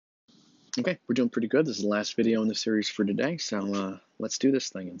Okay, we're doing pretty good. This is the last video in the series for today, so let's do this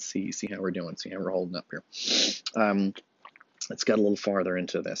thing and see how we're doing, see how we're holding up here. Let's get a little farther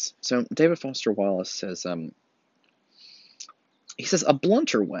into this. So David Foster Wallace says, he says a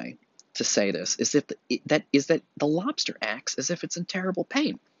blunter way to say this is that the lobster acts as if it's in terrible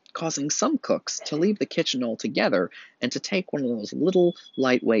pain, causing some cooks to leave the kitchen altogether and to take one of those little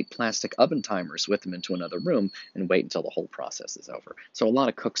lightweight plastic oven timers with them into another room and wait until the whole process is over. So a lot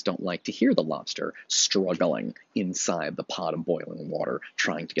of cooks don't like to hear the lobster struggling inside the pot of boiling water,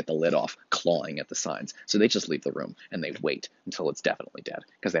 trying to get the lid off, clawing at the sides. So they just leave the room and they wait until it's definitely dead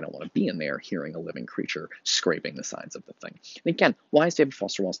because they don't want to be in there hearing a living creature scraping the sides of the thing. And again, why is David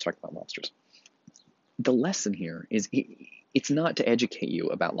Foster Wallace talking about lobsters? The lesson here is it's not to educate you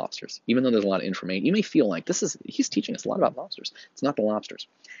about lobsters, even though there's a lot of information. You may feel like he's teaching us a lot about lobsters. It's not the lobsters.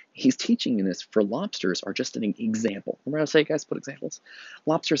 He's teaching you this for lobsters are just an example. Remember how I say, guys, put examples?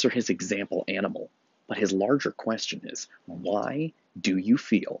 Lobsters are his example animal. But his larger question is, why do you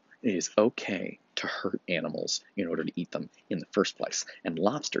feel it is okay to hurt animals in order to eat them in the first place? And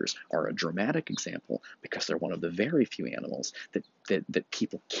lobsters are a dramatic example because they're one of the very few animals that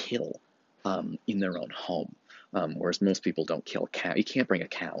people kill in their own home. Whereas most people don't kill a cow. You can't bring a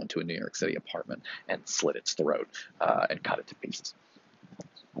cow into a New York City apartment and slit its throat and cut it to pieces.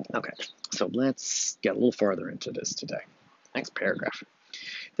 Okay, so let's get a little farther into this today. Next paragraph.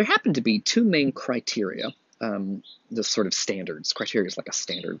 There happen to be two main criteria, the sort of standards. Criteria is like a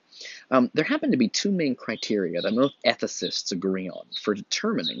standard. There happen to be two main criteria that most ethicists agree on for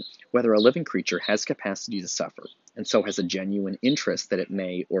determining whether a living creature has capacity to suffer, and so has a genuine interest that it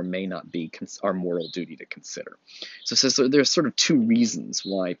may or may not be our moral duty to consider. So there's sort of two reasons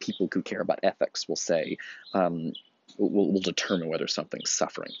why people who care about ethics will say, will determine whether something's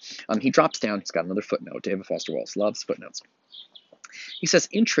suffering. He drops down, he's got another footnote. David Foster Wallace loves footnotes. He says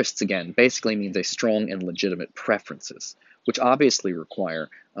interests, again, basically means a strong and legitimate preferences, which obviously require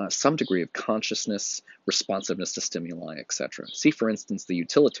some degree of consciousness, responsiveness to stimuli, etc. See, for instance, the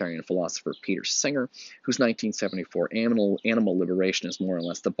utilitarian philosopher Peter Singer, whose 1974 Animal Liberation is more or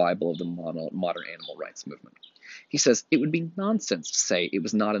less the Bible of the modern animal rights movement. He says, it would be nonsense to say it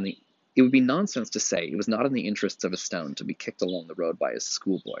was not in the interests of a stone to be kicked along the road by a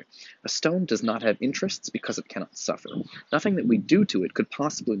schoolboy. A stone does not have interests because it cannot suffer. Nothing that we do to it could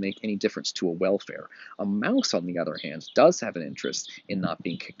possibly make any difference to a welfare. A mouse, on the other hand, does have an interest in not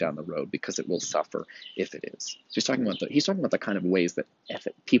being kicked down the road because it will suffer if it is. So he's talking about the kind of ways that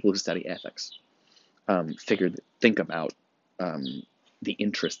people who study ethics think about the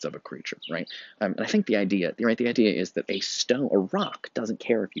interests of a creature, right? And I think the idea is that a rock doesn't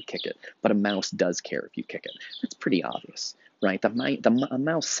care if you kick it, but a mouse does care if you kick it. That's pretty obvious, right? A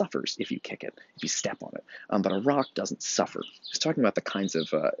mouse suffers if you kick it, if you step on it, but a rock doesn't suffer. He's talking about the kinds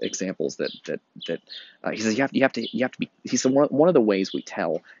of examples that he says you have to be. He said one of the ways we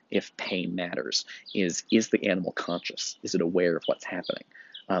tell if pain matters is the animal conscious? Is it aware of what's happening?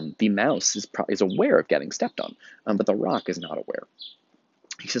 The mouse is aware of getting stepped on, but the rock is not aware.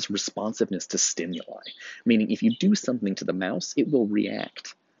 He says responsiveness to stimuli, meaning if you do something to the mouse, it will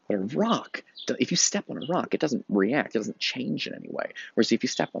react. But a rock, if you step on a rock, it doesn't react, it doesn't change in any way. Whereas if you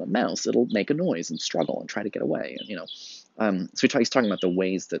step on a mouse, it'll make a noise and struggle and try to get away. And, so he's talking about the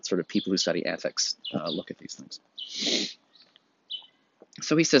ways that sort of people who study ethics look at these things.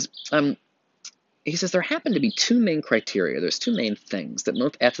 So he says, there happen to be two main criteria. There's two main things that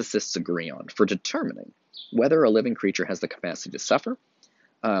most ethicists agree on for determining whether a living creature has the capacity to suffer.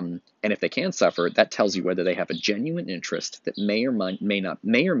 And if they can suffer, that tells you whether they have a genuine interest that may or may not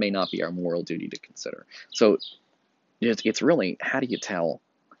be our moral duty to consider. So it's really, how do you tell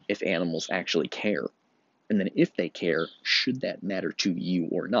if animals actually care? And then if they care, should that matter to you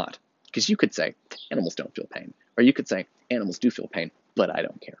or not? Because you could say, animals don't feel pain. Or you could say, animals do feel pain, but I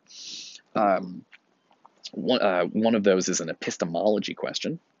don't care. One of those is an epistemology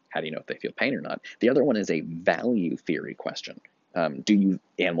question. How do you know if they feel pain or not? The other one is a value theory question.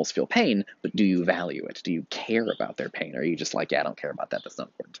 Animals feel pain, but do you value it? Do you care about their pain? Or are you just like, yeah, I don't care about that. That's not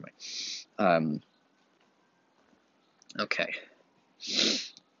important to me. Okay.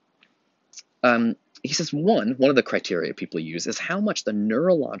 He says one of the criteria people use is how much the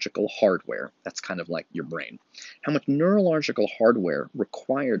neurological hardware, that's kind of like your brain, how much neurological hardware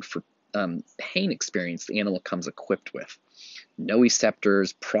required for pain experience the animal comes equipped with.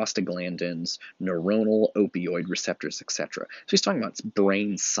 Nociceptors, prostaglandins, neuronal opioid receptors, etc. So he's talking about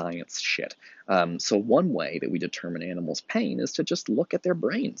brain science shit. So one way that we determine animals' pain is to just look at their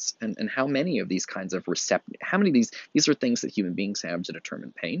brains and how many of these kinds of how many of these are things that human beings have to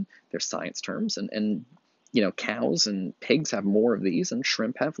determine pain. They're science terms, and cows and pigs have more of these and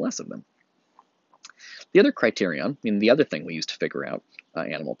shrimp have less of them. The other criterion, the other thing we use to figure out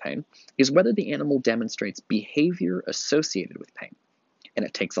animal pain, is whether the animal demonstrates behavior associated with pain. And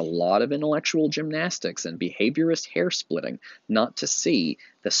it takes a lot of intellectual gymnastics and behaviorist hair splitting not to see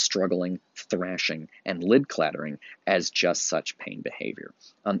the struggling, thrashing, and lid clattering as just such pain behavior.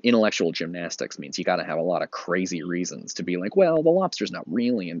 Intellectual gymnastics means you got to have a lot of crazy reasons to be like, well, the lobster's not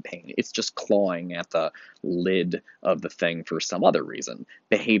really in pain. It's just clawing at the lid of the thing for some other reason.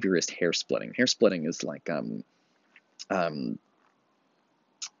 Behaviorist hair splitting. Hair splitting is like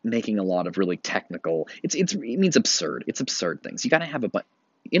making a lot of really technical, it means absurd. It's absurd things. You got to have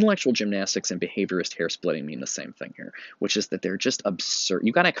intellectual gymnastics and behaviorist hair splitting mean the same thing here, which is that they're just absurd.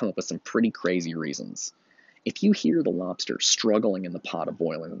 You got to come up with some pretty crazy reasons. If you hear the lobster struggling in the pot of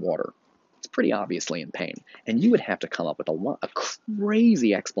boiling water, it's pretty obviously in pain, and you would have to come up with a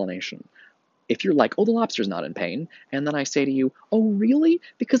crazy explanation. If you're like, oh, the lobster's not in pain, and then I say to you, oh, really?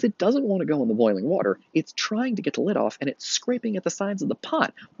 Because it doesn't want to go in the boiling water. It's trying to get the lid off, and it's scraping at the sides of the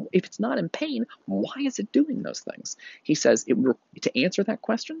pot. If it's not in pain, why is it doing those things? He says to answer that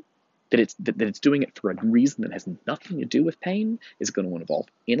question, that it's doing it for a reason that has nothing to do with pain, is going to involve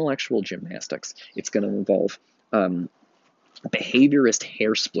intellectual gymnastics. It's going to involve behaviorist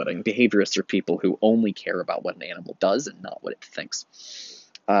hair splitting. Behaviorists are people who only care about what an animal does and not what it thinks.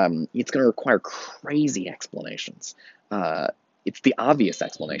 It's going to require crazy explanations. It's the obvious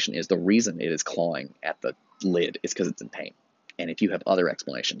explanation is the reason it is clawing at the lid is because it's in pain. And if you have other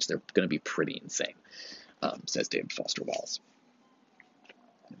explanations, they're going to be pretty insane, says David Foster Wallace.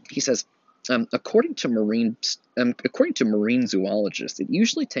 He says, according to marine zoologists, it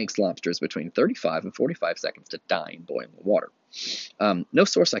usually takes lobsters between 35 and 45 seconds to die in boiling water. No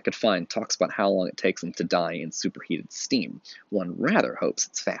source I could find talks about how long it takes them to die in superheated steam. One rather hopes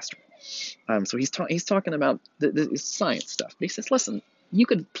it's faster. So he's talking about the science stuff. But he says, listen,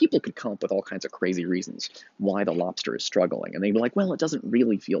 people could come up with all kinds of crazy reasons why the lobster is struggling, and they'd be like, well, it doesn't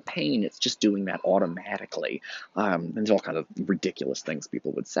really feel pain; it's just doing that automatically. And there's all kinds of ridiculous things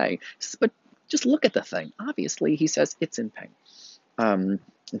people would say. But just look at the thing. Obviously, he says it's in pain.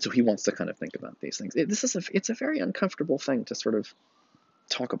 And so he wants to kind of think about these things. It's a very uncomfortable thing to sort of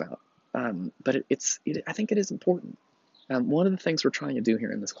talk about, but I think it is important. One of the things we're trying to do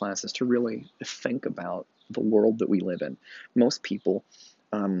here in this class is to really think about the world that we live in. Most people,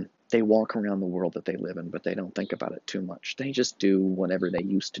 they walk around the world that they live in, but they don't think about it too much. They just do whatever they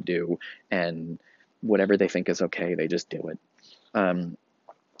used to do, and whatever they think is okay, they just do it.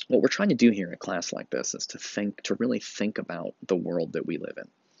 What we're trying to do here in a class like this is to really think about the world that we live in.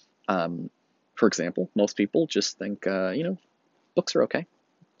 For example, most people just think, books are okay,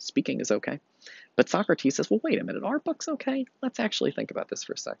 speaking is okay. But Socrates says, well, wait a minute, are books okay? Let's actually think about this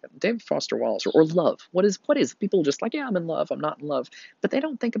for a second. David Foster Wallace, or love. What is people just like, yeah, I'm in love, I'm not in love, but they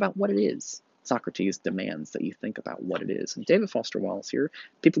don't think about what it is. Socrates demands that you think about what it is. And David Foster Wallace here,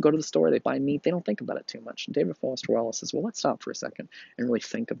 people go to the store, they buy meat, they don't think about it too much. And David Foster Wallace says, well, let's stop for a second and really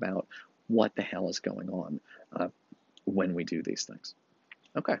think about what the hell is going on when we do these things.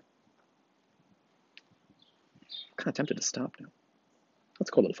 Okay. I'm kind of tempted to stop now.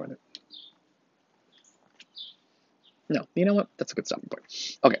 Let's call it a Friday. No, you know what? That's a good stopping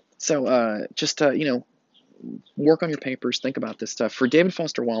point. Okay, so just work on your papers, think about this stuff. For David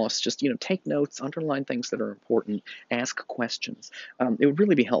Foster Wallace, just take notes, underline things that are important, ask questions. It would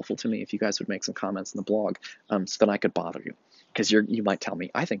really be helpful to me if you guys would make some comments in the blog so that I could bother you, because you might tell me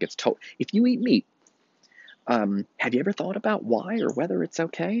I think it's if you eat meat, have you ever thought about why or whether it's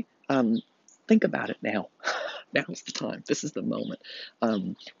okay? Think about it now. Now's the time. This is the moment.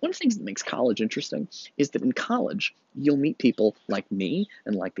 One of the things that makes college interesting is that in college, you'll meet people like me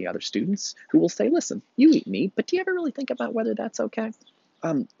and like the other students who will say, listen, you eat meat, but do you ever really think about whether that's okay?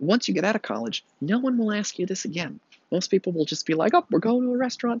 Once you get out of college, no one will ask you this again. Most people will just be like, oh, we're going to a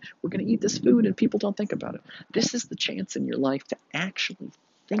restaurant, we're going to eat this food, and people don't think about it. This is the chance in your life to actually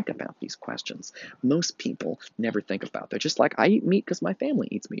think about these questions. Most people never think about it. They're just like, I eat meat because my family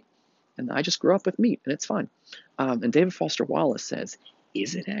eats meat. And I just grew up with meat, and it's fine. And David Foster Wallace says,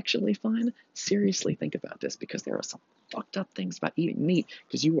 is it actually fine? Seriously think about this, because there are some fucked up things about eating meat,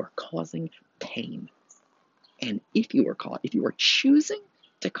 because you are causing pain. And if you are choosing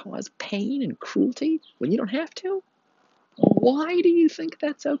to cause pain and cruelty when you don't have to, why do you think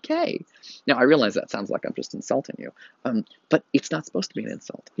that's okay? Now, I realize that sounds like I'm just insulting you, but it's not supposed to be an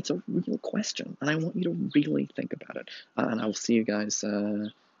insult. It's a real question, and I want you to really think about it. And I will see you guys...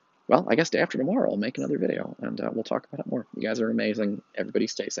 well, I guess day after tomorrow, I'll make another video, and we'll talk about it more. You guys are amazing. Everybody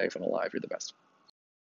stay safe and alive. You're the best.